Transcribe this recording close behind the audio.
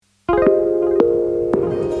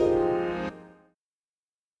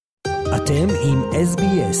אתם עם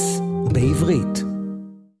SBS בעברית.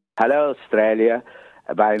 Hello Australia,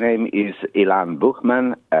 my name is Ilan Buchman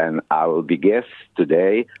and I will be guest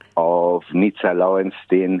today of Nitza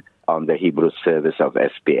Lowenstein on the Hebrew service of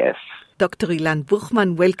SBS. Dr. Ilan Buchman,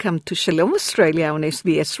 welcome to Shalom Australia on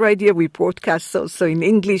SBS Radio. We broadcast also in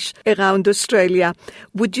English around Australia.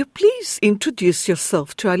 Would you please introduce yourself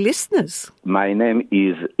to our listeners? My name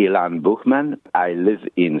is Ilan Buchman. I live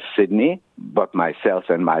in Sydney, but myself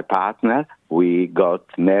and my partner, we got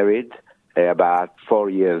married about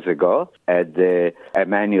 4 years ago at the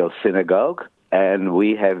Emmanuel Synagogue. And we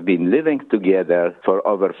have been living together for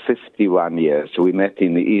over 51 years. We met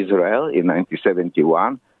in Israel in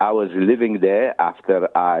 1971. I was living there after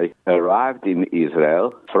I arrived in Israel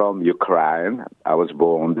from Ukraine. I was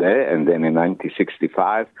born there, and then in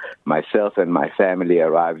 1965, myself and my family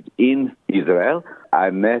arrived in Israel. I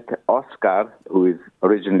met Oscar, who is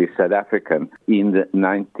originally South African, in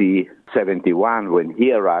 1971 when he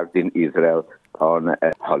arrived in Israel on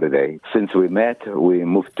a holiday. Since we met, we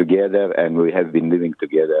moved together and we have been living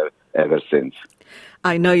together ever since.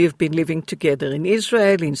 I know you've been living together in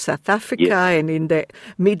Israel, in South Africa, yes. And in the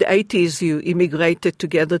mid-80s you immigrated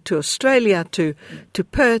together to Australia, to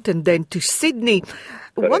Perth and then to Sydney.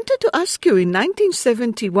 I wanted to ask you, in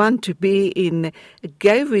 1971 to be in a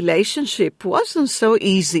gay relationship wasn't so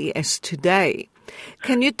easy as today.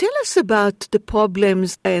 Can you tell us about the problems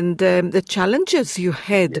and the challenges you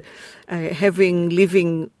had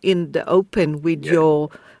living in the open with your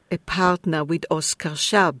partner, with Oscar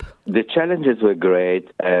Shab? The challenges were great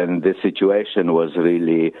and the situation was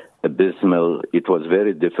really abysmal. It was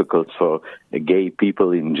very difficult for gay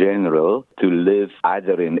people in general to live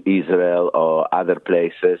either in Israel or other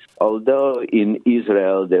places. Although in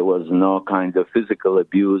Israel there was no kind of physical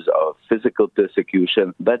abuse or physical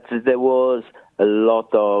persecution, but there was a lot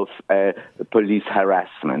of police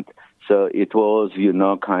harassment. So it was,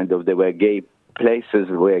 there were gay places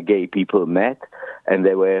where gay people met and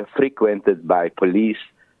they were frequented by police,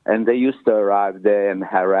 and they used to arrive there and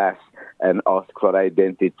harass and ask for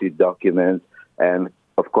identity documents and,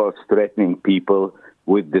 of course, threatening people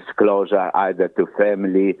with disclosure either to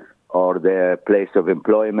family or their place of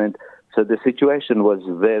employment. So the situation was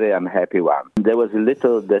a very unhappy one. There was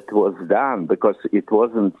little that was done because it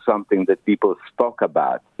wasn't something that people spoke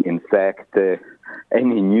about. In fact,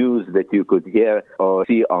 any news that you could hear or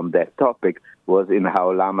see on that topic was in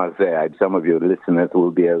Ha'olam Hazeh. Some of your listeners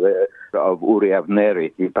will be aware of Uri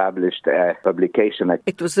Avneri. He published a publication.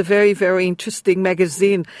 It was a very, very interesting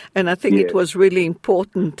magazine, and I think It was really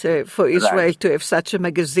important for Israel to have such a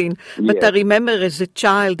magazine. But I remember as a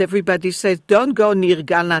child, everybody said, don't go near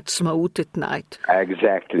Gan Ha'atzmaut at night.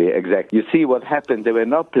 Exactly. You see what happened, there were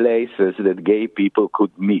no places that gay people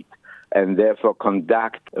could meet and therefore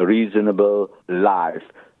conduct a reasonable life,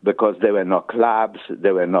 because there were no clubs,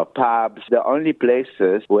 there were no pubs. The only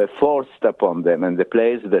places were forced upon them, and the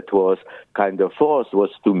place that was kind of forced was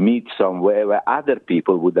to meet somewhere where other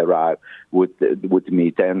people would arrive, would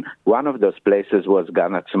meet. And one of those places was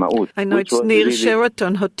Gan Ha'atzmaut. I know it's near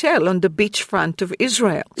Sheraton Hotel on the beachfront of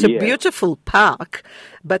Israel. It's a beautiful park,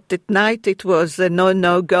 but at night it was a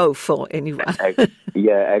no-go for anyone.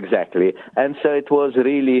 Yeah, exactly. And so it was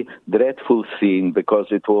really dreadful scene because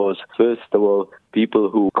it was, first of all, people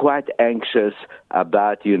who were quite anxious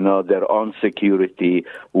about, their own security,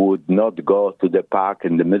 would not go to the park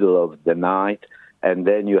in the middle of the night. And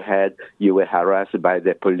then you were harassed by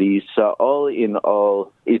the police. So all in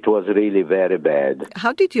all, it was really very bad.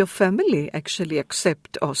 How did your family actually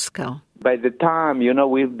accept Oscar? By the time,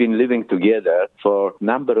 we've been living together for a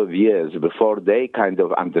number of years before they kind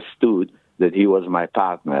of understood that he was my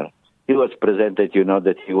partner. He was presented,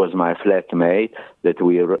 that he was my flatmate, that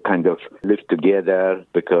we kind of lived together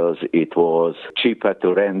because it was cheaper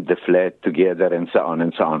to rent the flat together and so on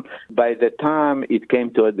and so on. By the time it came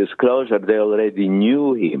to a disclosure, they already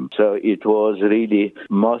knew him. So it was really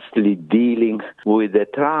mostly dealing with the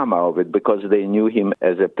trauma of it because they knew him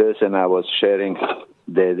as a person I was sharing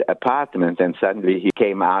the apartment, and suddenly he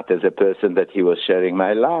came out as a person that he was sharing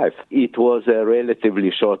my life. It was a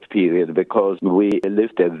relatively short period because we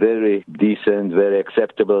lived a very decent, very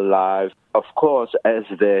acceptable life. Of course, as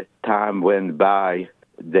the time went by,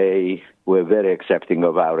 they were very accepting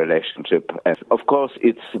of our relationship. And of course,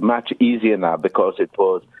 it's much easier now because it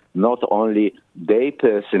was not only they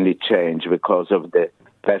personally changed because of the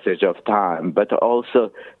passage of time, but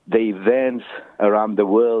also the events around the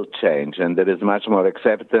world change, and there is much more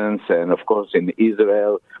acceptance. And of course, in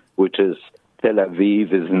Israel, which is Tel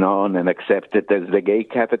Aviv, is known and accepted as the gay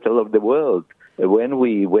capital of the world. When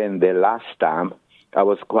we went there last time, I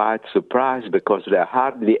was quite surprised because there are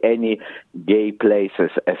hardly any gay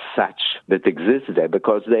places as such that exist there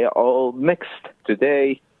because they are all mixed.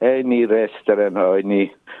 Today, any restaurant or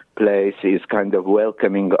any place is kind of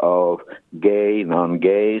welcoming of gay,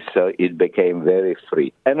 non-gay, so it became very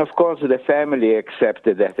free. And of course, the family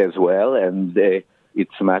accepted that as well, and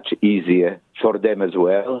it's much easier for them as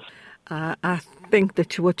well. I think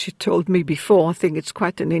that what you told me before, I think it's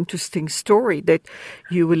quite an interesting story, that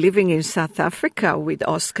you were living in South Africa with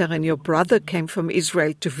Oscar and your brother came from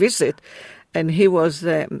Israel to visit, and he was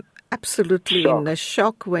absolutely in a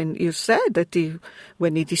shock when you said that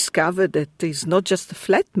when he discovered that he's not just a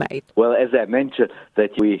flatmate. Well, as I mentioned,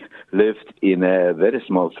 that we lived in a very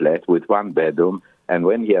small flat with one bedroom, and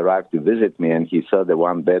when he arrived to visit me and he saw the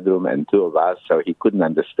one bedroom and two of us, so he couldn't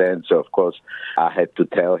understand. So, of course, I had to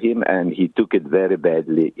tell him, and he took it very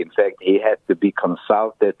badly. In fact, he had to be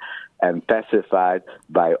consulted and pacified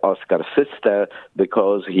by Oscar's sister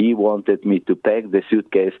because he wanted me to pack the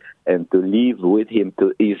suitcase and to leave with him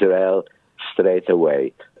to Israel straight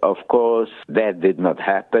away. Of course, that did not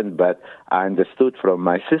happen, but I understood from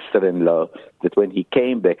my sister-in-law that when he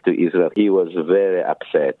came back to Israel, he was very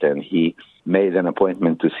upset, and he made an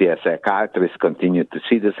appointment to see a psychiatrist, continued to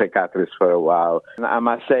see the psychiatrist for a while. And I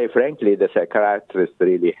must say, frankly, the psychiatrist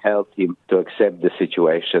really helped him to accept the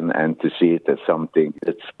situation and to see it as something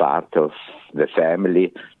that's part of the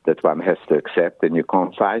family that one has to accept, and you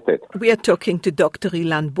can't fight it. We are talking to Dr.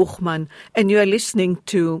 Ilan Buchman, and you are listening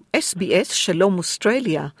to SBS Shalom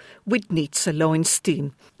Australia with Nitza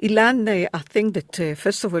Lowenstein. Ilan, I think that,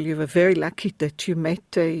 first of all, you were very lucky that you met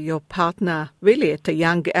your partner really at a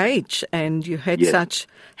young age, and you had such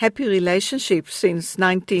happy relationships since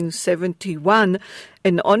 1971,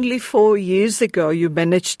 and only 4 years ago you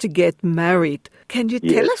managed to get married. Can you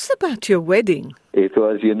tell us about your wedding? It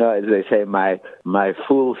was, as they say, my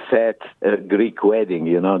full-set Greek wedding.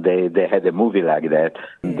 They had a movie like that.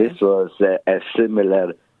 Yeah. This was a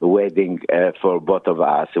similar wedding for both of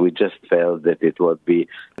us. We just felt that it would be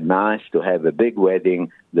nice to have a big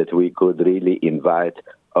wedding that we could really invite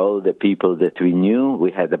all the people that we knew.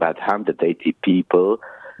 We had about 180 people,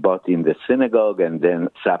 both in the synagogue, and then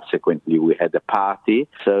subsequently we had a party.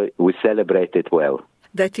 So we celebrated well.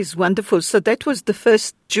 That is wonderful. So that was the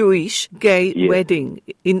first Jewish gay wedding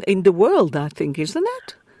in the world, I think, isn't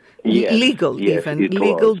it? Yes. Legal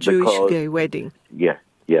Jewish gay wedding. Yeah.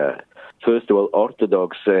 First of all,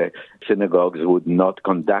 Orthodox synagogues would not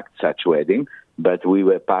conduct such wedding, but we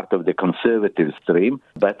were part of the conservative stream.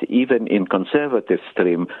 But even in conservative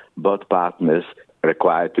stream, both partners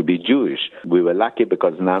required to be Jewish. We were lucky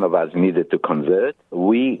because none of us needed to convert.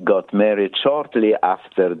 We got married shortly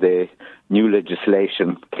after the new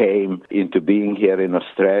legislation came into being here in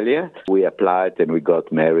Australia. We applied and we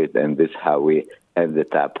got married, and this is how we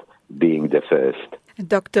ended up being the first.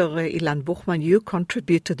 Dr. Ilan Buchman, you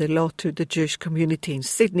contributed a lot to the Jewish community in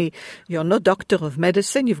Sydney. You're no doctor of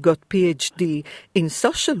medicine. You've got PhD in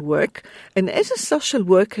social work. And as a social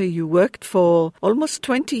worker, you worked for almost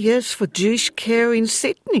 20 years for Jewish Care in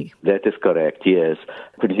Sydney. That is correct, yes.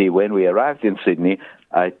 When we arrived in Sydney,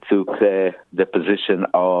 I took the position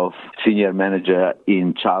of senior manager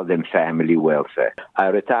in child and family welfare. I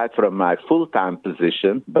retired from my full-time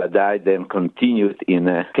position, but I then continued in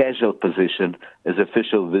a casual position as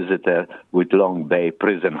official visitor with Long Bay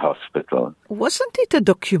Prison Hospital. Wasn't it a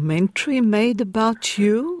documentary made about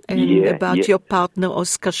you and about your partner,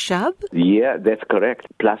 Oscar Shab? Yeah, that's correct.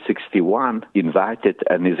 Plus 61 invited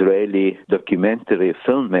an Israeli documentary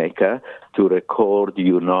filmmaker to record,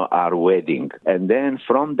 our wedding. And then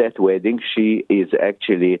from that wedding, she is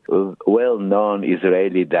actually a well-known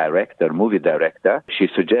Israeli movie director. She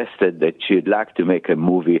suggested that she'd like to make a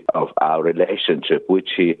movie of our relationship, which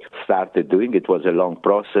she started doing. It was a long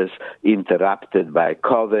process, interrupted by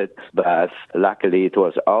COVID, but luckily it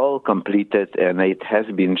was all completed and it has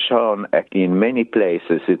been shown in many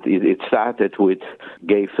places. It started with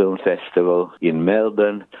Gay Film Festival in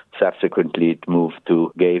Melbourne. Subsequently, it moved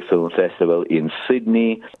to Gay Film Festival in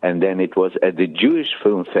Sydney, and then it was at the Jewish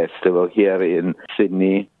Film Festival here in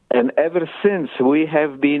Sydney. And ever since, we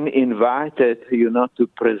have been invited, to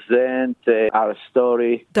present our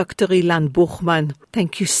story. Dr. Ilan Buchman,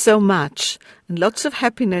 thank you so much, and lots of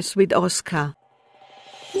happiness with Oscar.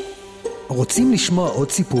 רוצים לשמוע עוד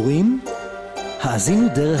סיפורים? האזינו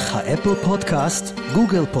דרך האפל פודקאסט,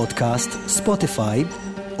 גוגל פודקאסט, ספוטיפיי,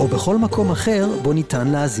 או בכל מקום אחר בו ניתן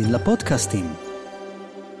להאזין לפודקאסטים.